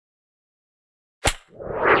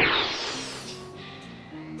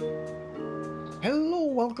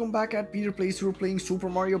welcome back at Peter Plays. We're playing Super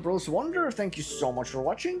Mario Bros. Wonder. Thank you so much for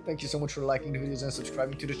watching. Thank you so much for liking the videos and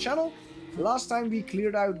subscribing to the channel. Last time we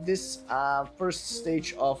cleared out this first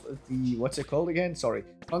stage of the, what's it called again? Sorry,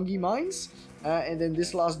 Fungi Mines. And then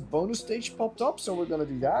this last bonus stage popped up, so we're gonna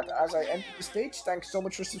do that as I enter the stage. Thanks so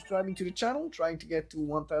much for subscribing to the channel. Trying to get to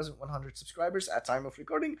 1,100 subscribers at time of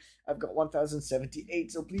recording. I've got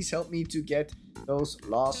 1,078, so please help me to get those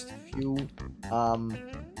last few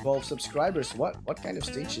 12 subscribers. What kind of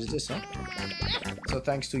stage is this, huh? So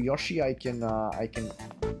thanks to Yoshi, I can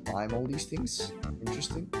climb all these things.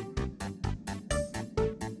 Interesting.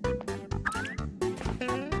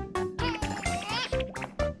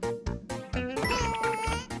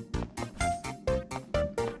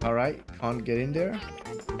 Alright, can't get in there.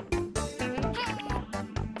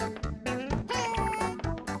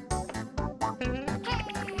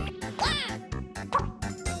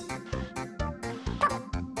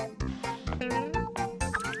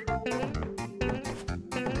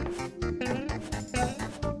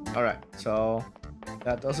 Alright, so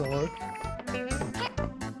that doesn't work.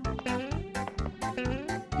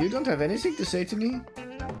 You don't have anything to say to me?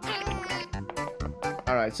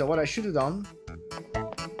 Alright, so what I should have done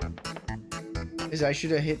is I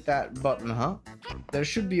should have hit that button, huh? There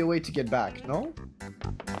should be a way to get back, no?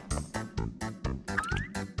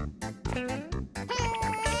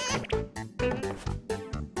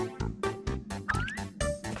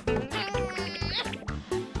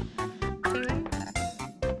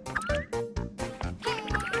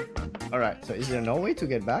 Alright, so is there no way to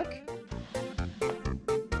get back?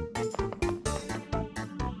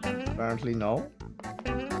 Apparently no.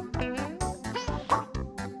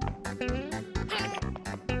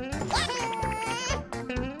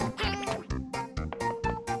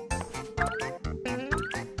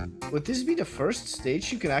 Would this be the first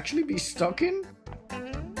stage you can actually be stuck in?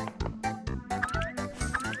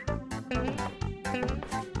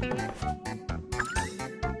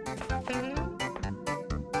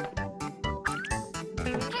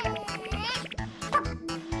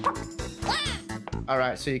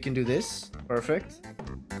 Alright, so you can do this. Perfect.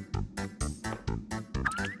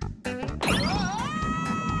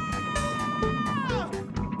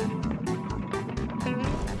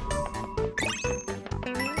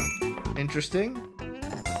 Interesting.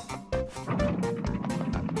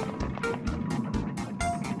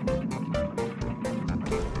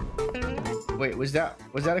 Wait, was that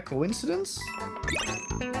a coincidence?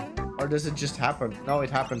 Or does it just happen? No, it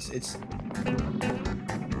happens. It's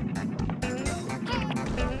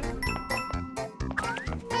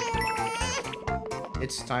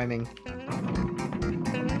timing.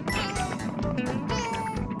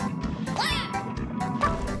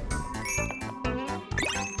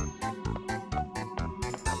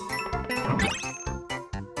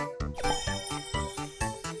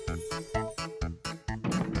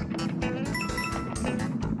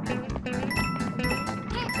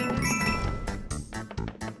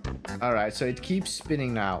 Alright, so it keeps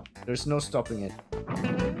spinning now. There's no stopping it.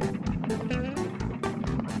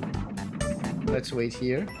 Let's wait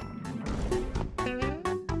here.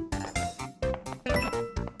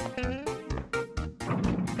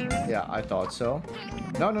 Yeah, I thought so.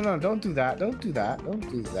 No, don't do that. Don't do that. Don't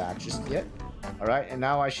do that just yet. Alright, and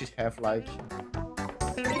now I should have like...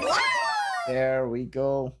 There we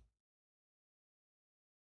go.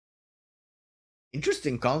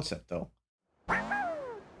 Interesting concept though.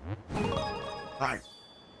 Right.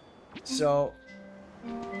 So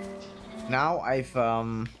now I've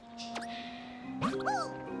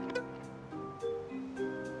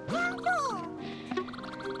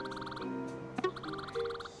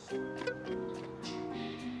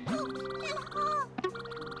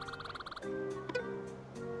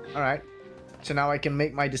Alright. So now I can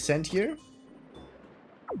make my descent here.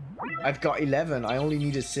 I've got 11. I only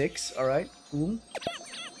needed 6. Alright, cool.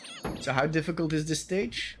 So how difficult is this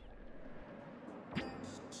stage?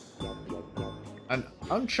 An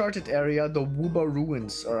Uncharted area, the Wubba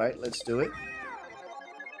ruins. Alright, let's do it.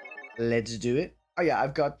 Let's do it. Oh yeah,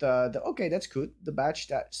 I've got the... Okay, that's good. The badge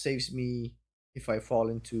that saves me if I fall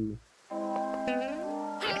into...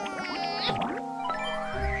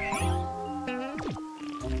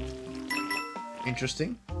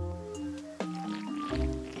 Interesting.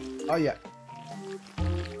 Oh yeah.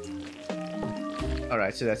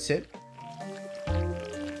 Alright, so that's it.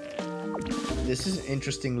 This is an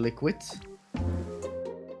interesting liquid.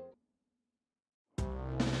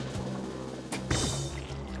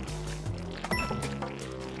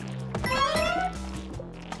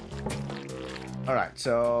 Alright,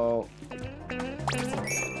 so...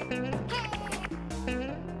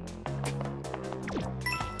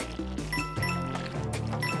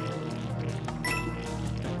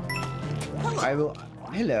 I will...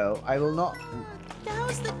 Hello, I will not...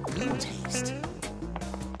 How's the glue taste?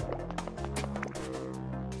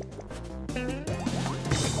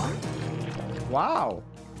 Wow.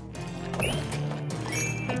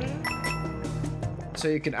 So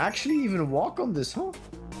you can actually even walk on this, huh?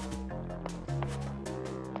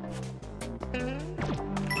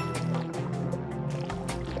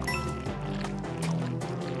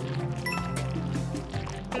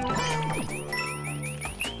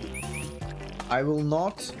 I will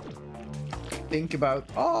not think about...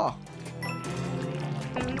 Oh!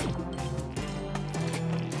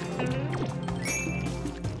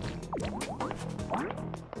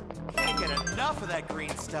 Can't get enough of that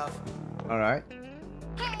green stuff. Alright.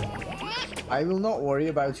 I will not worry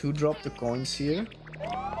about who dropped the coins here.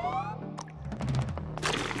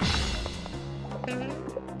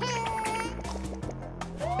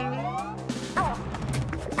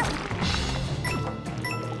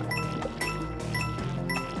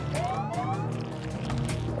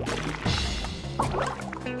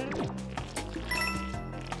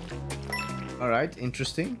 Alright,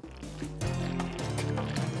 interesting.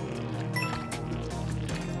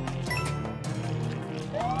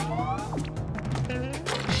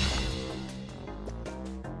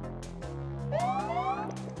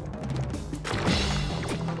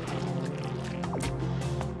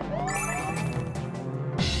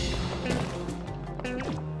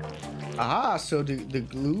 Aha, so the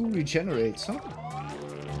glue regenerates, huh?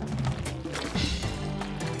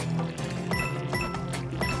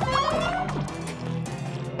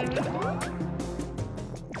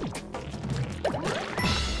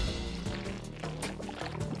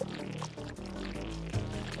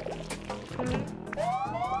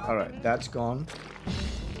 Alright, that's gone.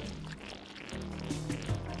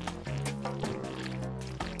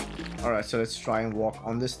 Alright, so let's try and walk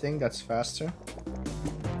on this thing. That's faster.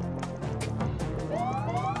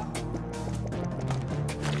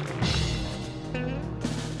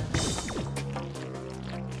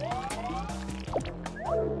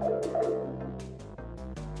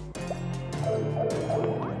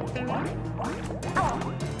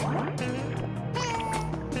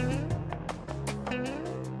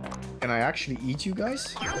 Can I actually eat you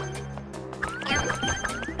guys? You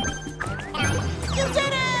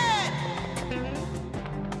did it!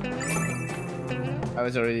 I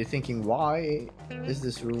was already thinking, why is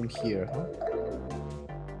this room here, huh?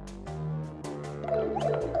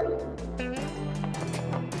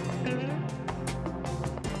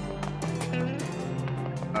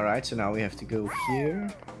 Alright, so now we have to go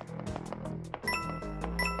here.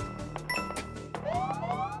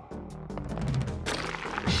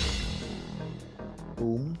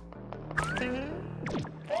 Boom.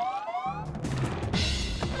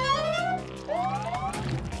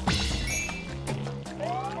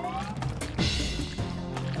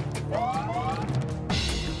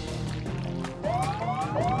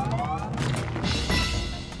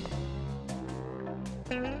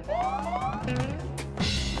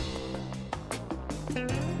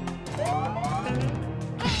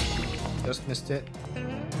 Just missed it.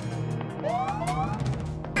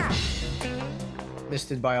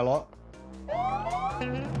 Missed it by a lot.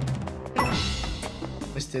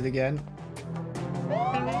 Missed it again.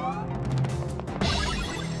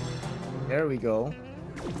 There we go.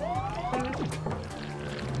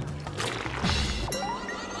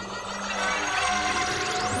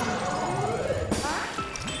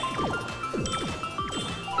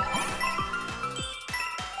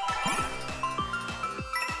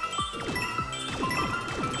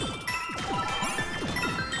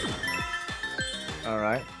 All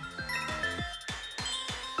right.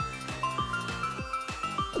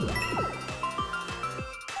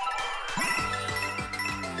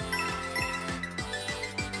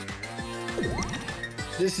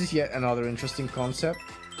 This is yet another interesting concept.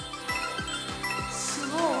 So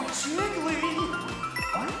jiggly!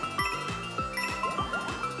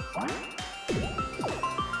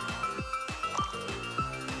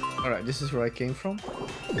 Alright, this is where I came from.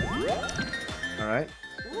 Alright.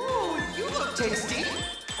 Ooh, you look tasty!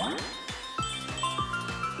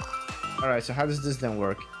 Alright, so how does this then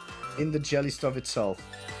work? In the jelly stuff itself.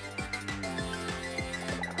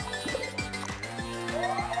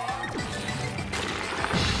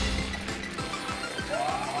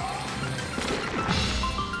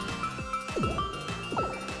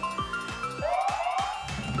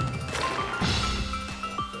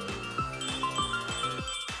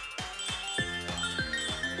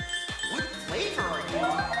 What flavor are you?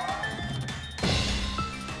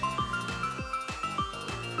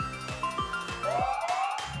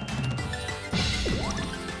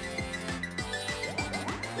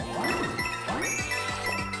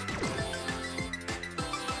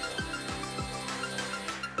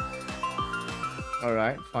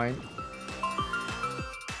 Alright, fine.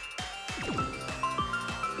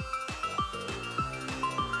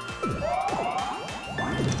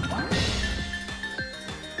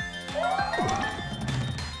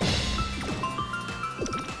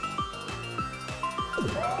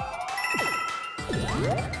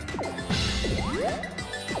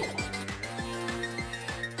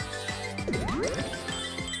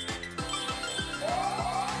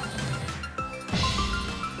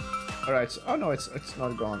 Alright, so, oh no, it's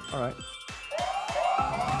not gone. Alright.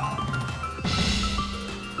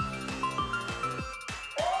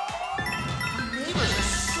 Neighbors are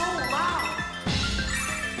so loud.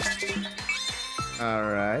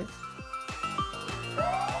 Alright.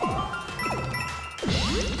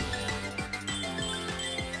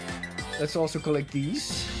 Let's also collect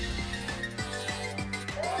these.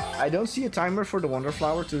 I don't see a timer for the Wonder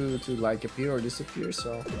Flower to like appear or disappear,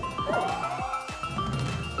 so...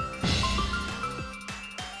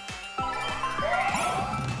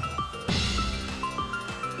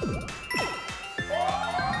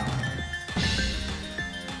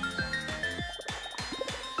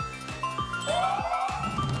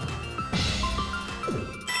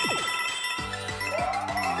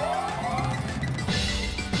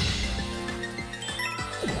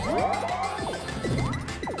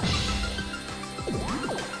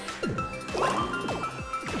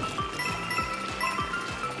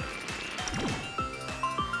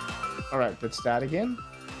 Alright, that's that again.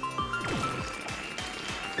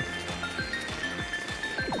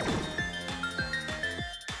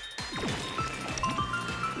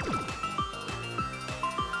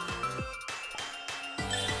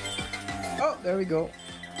 Oh, there we go.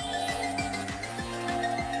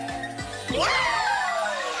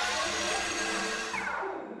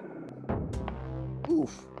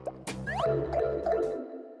 Oof.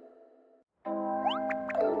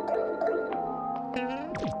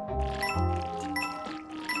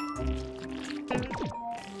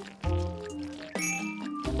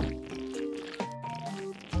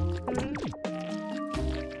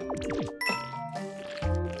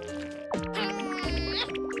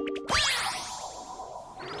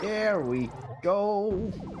 There we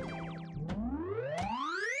go.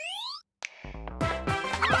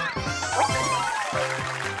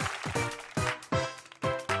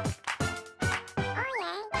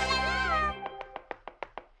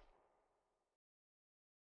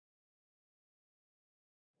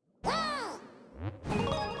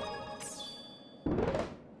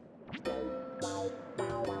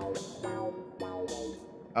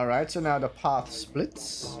 Alright, so now the path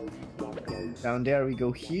splits. Down there we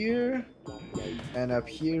go here. And up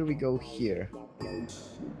here we go here.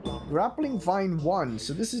 Grappling Vine 1.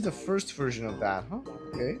 So this is the first version of that, huh?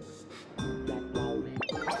 Okay.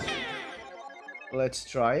 Let's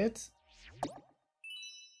try it.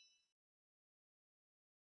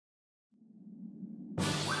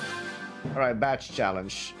 Alright, batch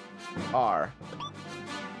challenge. R.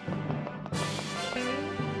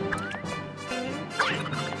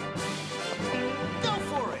 Go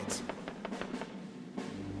for it.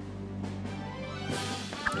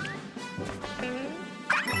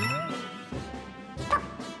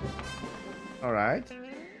 Alright.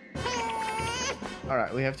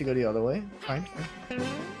 Alright, we have to go the other way. Fine, fine.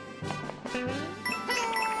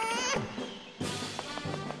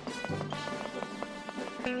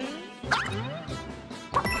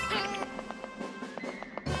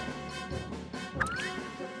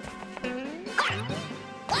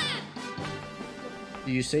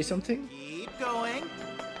 Do you say something? Keep going.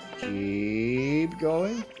 Keep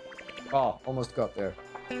going. Oh, almost got there.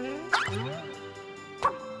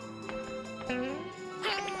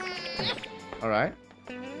 Alright.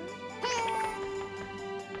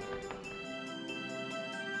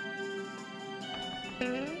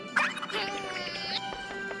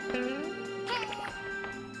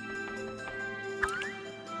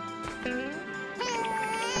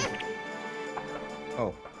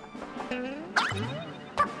 Oh.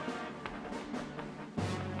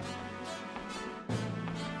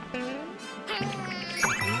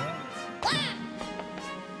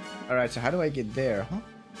 Alright, so how do I get there, huh?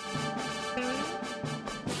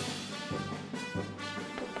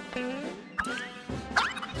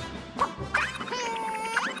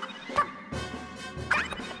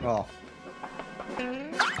 Oh.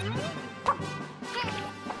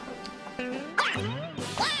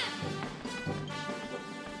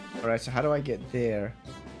 Alright, so how do I get there?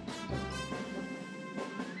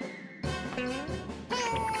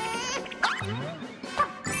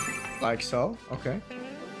 Like so? Okay.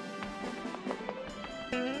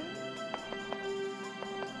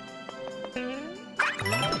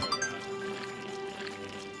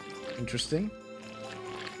 Interesting.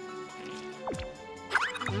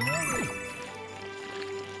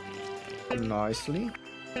 Nicely.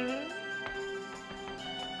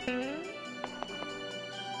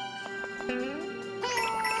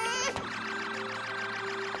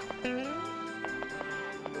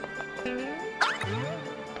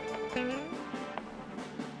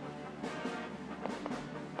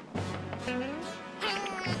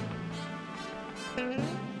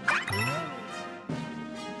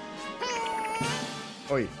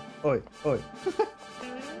 Oi, oi, oi.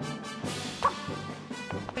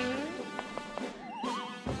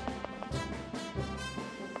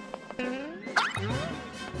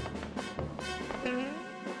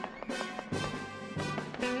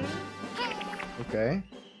 Okay.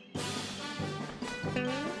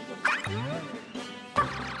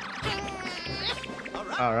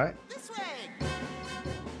 All right. This way.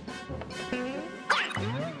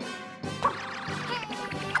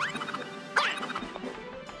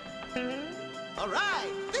 All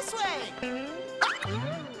right, this way.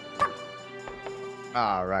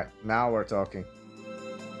 All right. Now we're talking.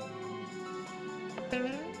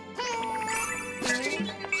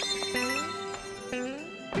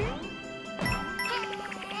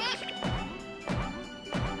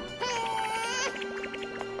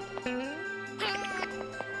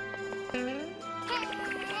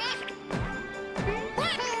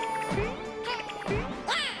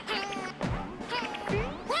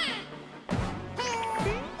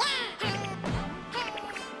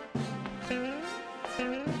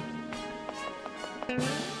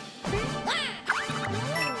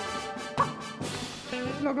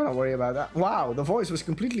 Not gonna worry about that. Wow, the voice was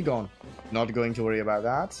completely gone. Not going to worry about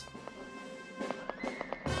that.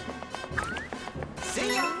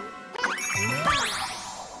 See ya.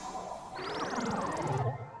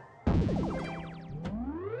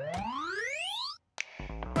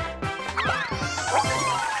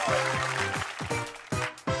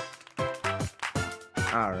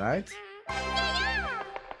 All right.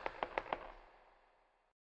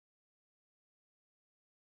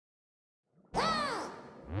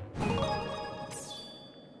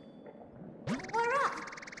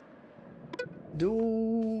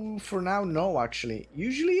 Do for now, no, actually.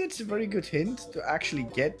 Usually it's a very good hint to actually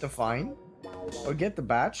get the fine. Or get the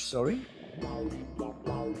badge, sorry.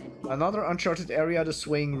 Another Uncharted area, the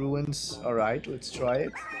Swaying Ruins. Alright, let's try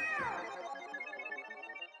it.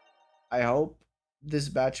 I hope this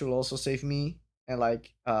badge will also save me. And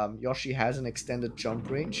like, Yoshi has an extended jump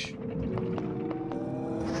range.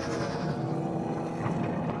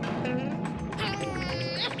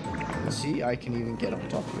 See, I can even get on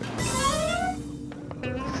top here.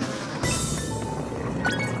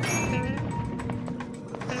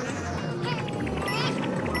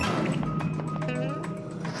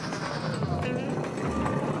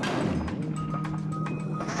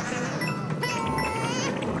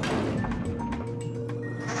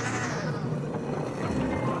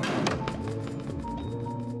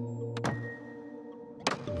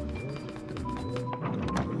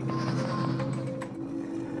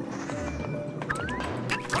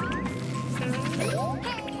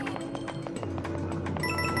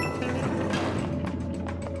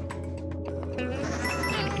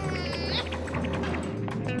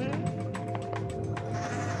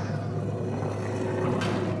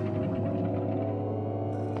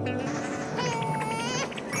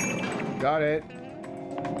 Got it.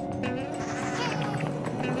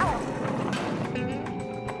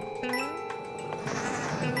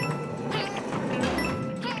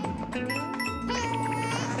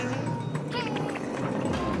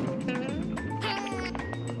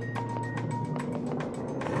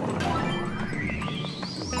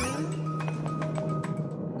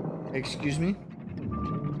 Excuse me?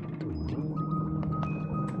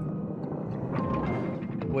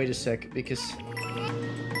 Wait a sec, because...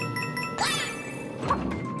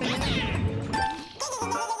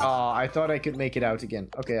 Oh, I thought I could make it out again.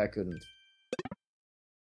 Okay, I couldn't.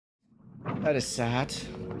 That is sad.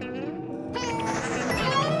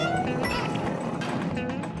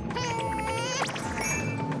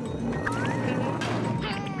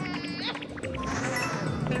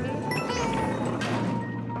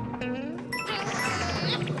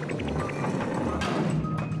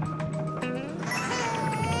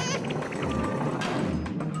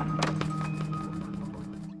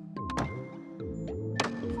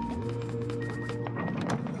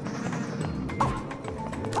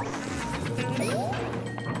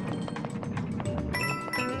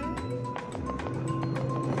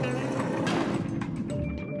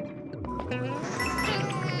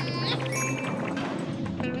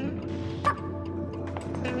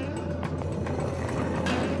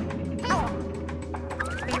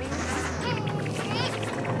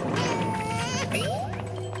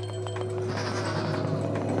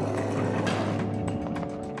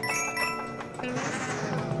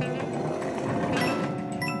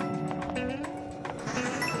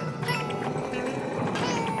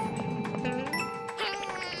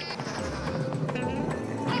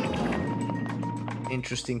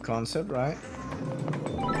 interesting concept, right?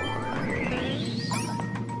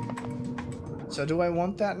 So do I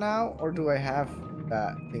want that now, or do I have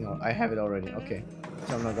that thing? I have it already. Okay,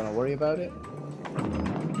 so I'm not gonna worry about it.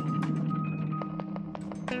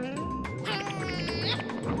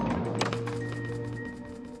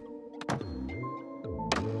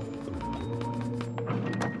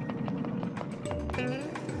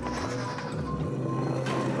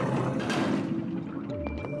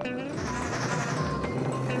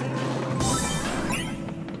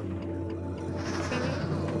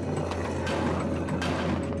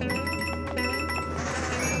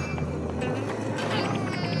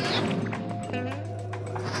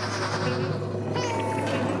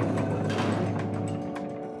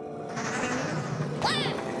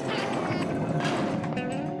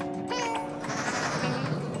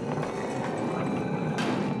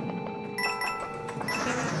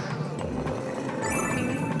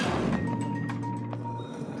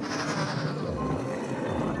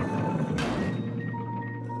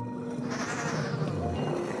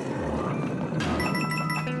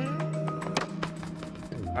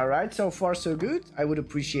 Alright, so far so good. I would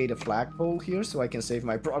appreciate a flagpole here so I can save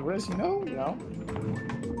my progress, you know?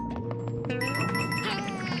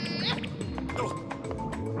 Oh,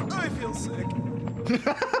 I feel sick.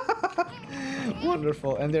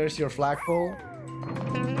 Wonderful. And there's your flagpole.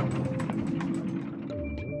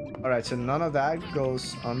 Alright, so none of that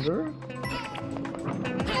goes under.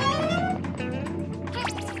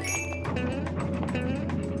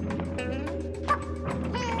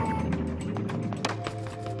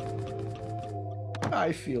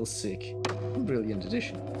 I feel sick. Brilliant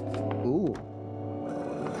addition. Ooh.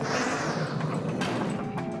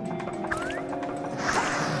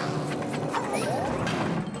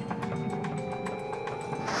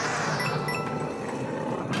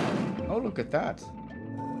 Oh, look at that.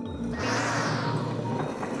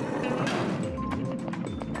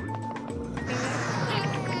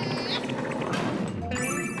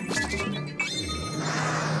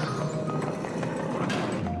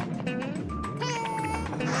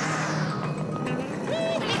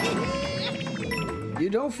 You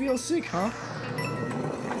don't feel sick, huh?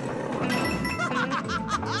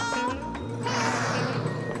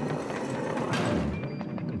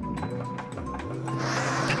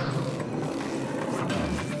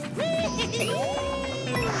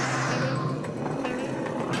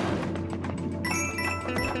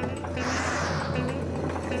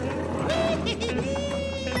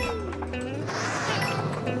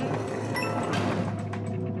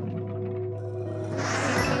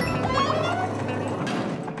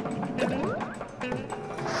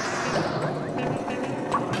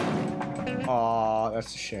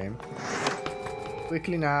 That's a shame.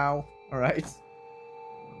 Quickly now. Alright.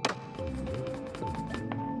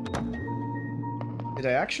 Did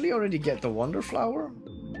I actually already get the Wonder Flower?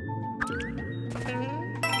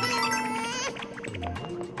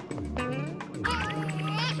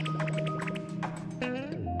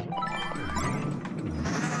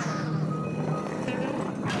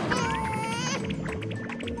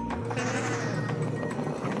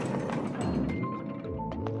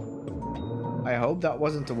 I hope that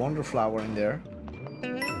wasn't the Wonder Flower in there.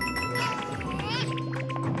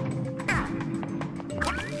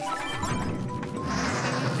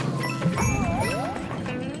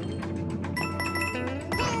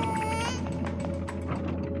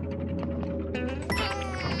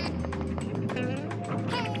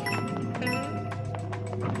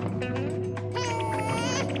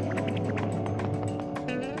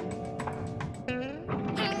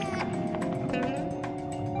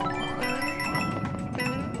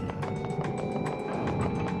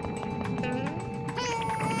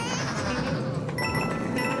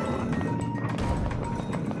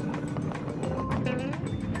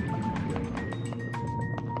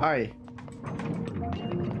 Hi.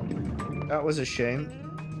 That was a shame.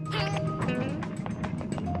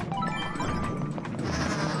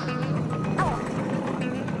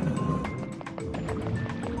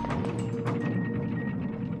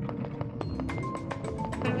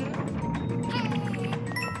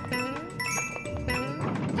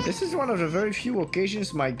 This is one of the very few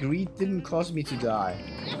occasions my greed didn't cause me to die.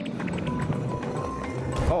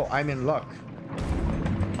 Oh, I'm in luck.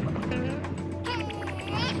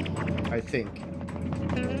 I think.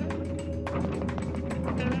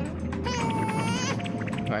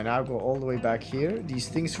 I now go all the way back here. These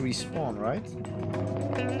things respawn, right?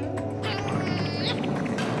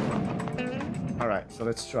 Alright, so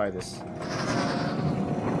let's try this.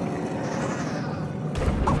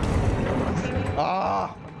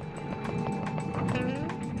 Ah!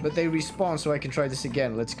 But they respawn, so I can try this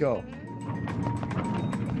again. Let's go.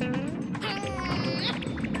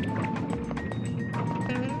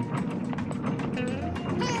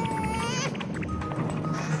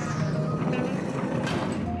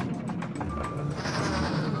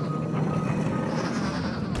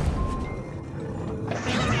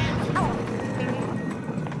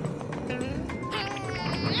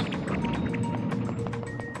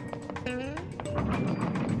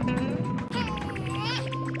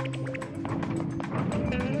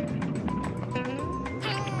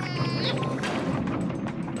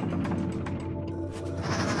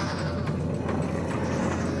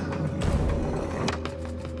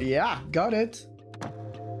 Yeah, got it.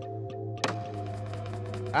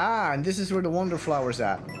 Ah, and this is where the wonder flower's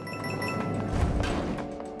at.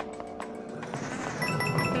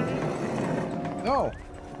 No.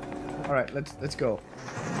 All right, let's go.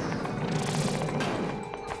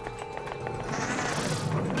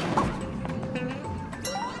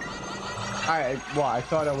 Well, I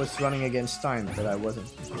thought I was running against time, but I wasn't.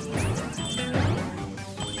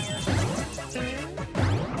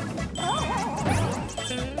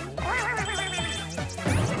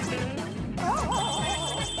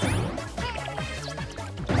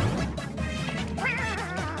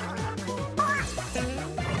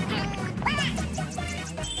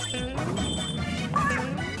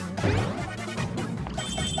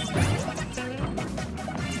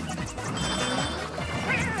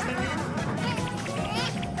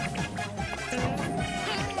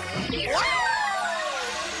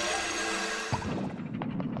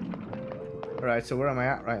 Alright, so where am I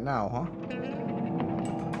at right now, huh?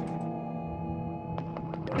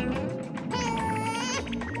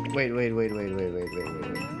 Wait.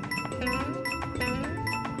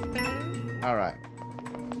 Alright.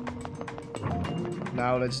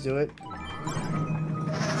 Now let's do it.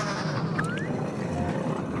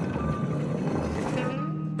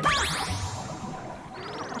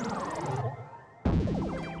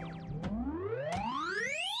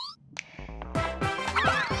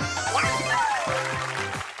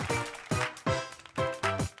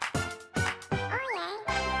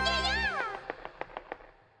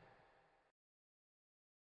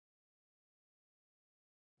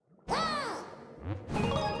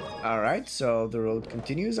 Alright, so the road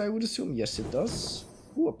continues, I would assume. Yes, it does.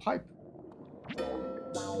 Ooh, a pipe.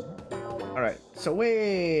 Alright, so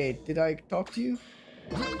wait, did I talk to you?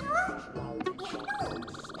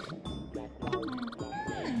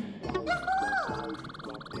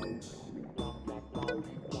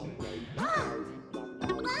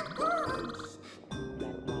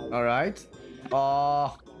 Alright.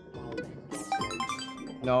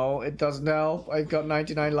 No, it doesn't help. I've got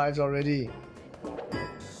 99 lives already.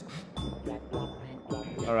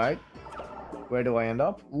 Alright. Where do I end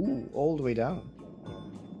up? Ooh, all the way down.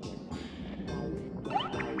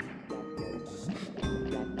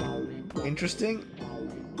 Interesting.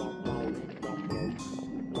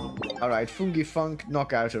 Alright, Fungi Funk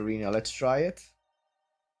Knockout Arena. Let's try it.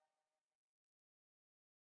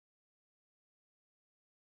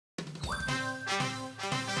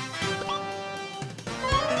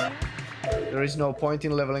 There is no point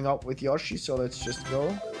in leveling up with Yoshi, so let's just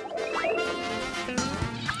go.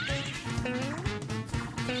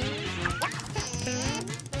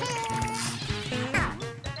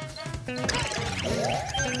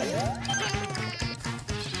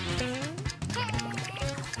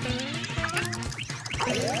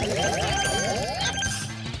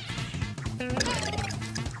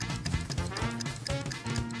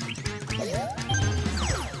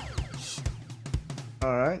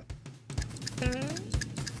 Alright.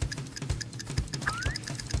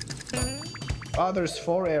 Oh, there's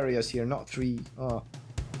 4 areas here, not 3. Oh.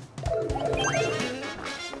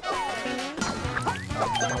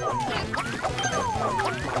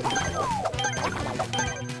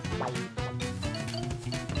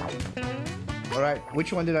 Alright,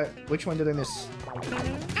 which one did I miss?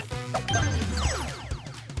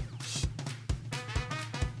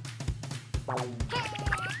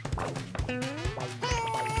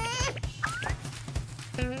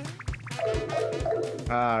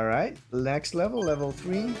 Alright, next level, level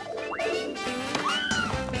 3.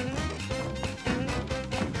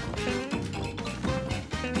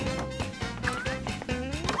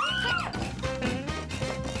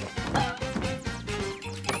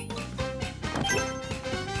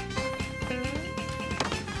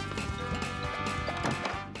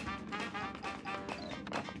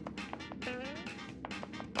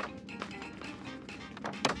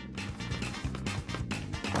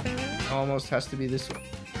 Almost has to be this one.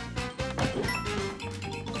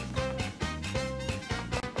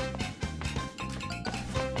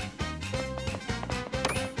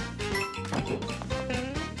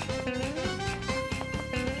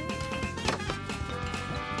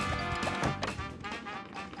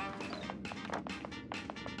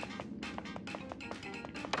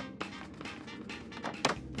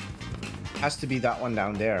 Has to be that one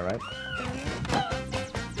down there, right?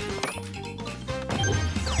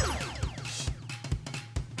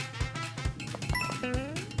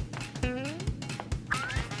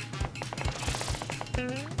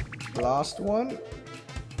 Last one.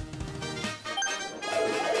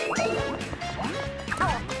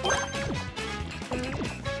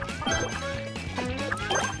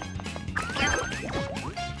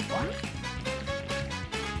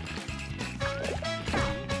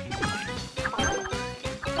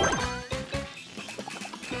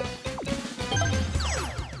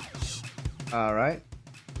 All right.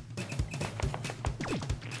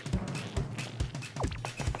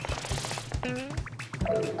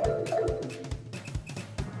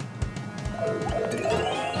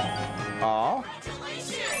 Aw.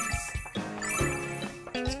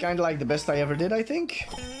 It's kind of like the best I ever did, I think.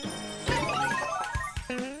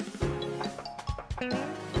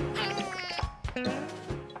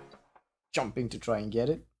 Jumping to try and get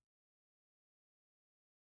it.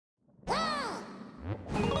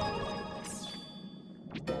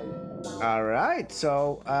 Alright,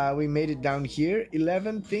 so we made it down here.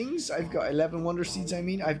 11 things. I've got 11 wonder seeds, I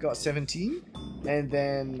mean. I've got 17. And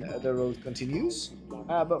then the road continues.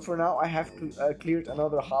 But for now, I have cleared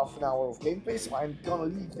another half an hour of gameplay, so I'm gonna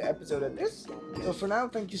leave the episode at this. So for now,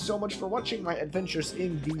 thank you so much for watching my adventures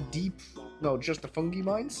in the deep... No, just the fungi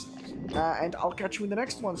mines. And I'll catch you in the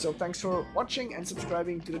next one. So thanks for watching and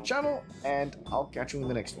subscribing to the channel. And I'll catch you in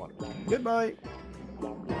the next one. Goodbye!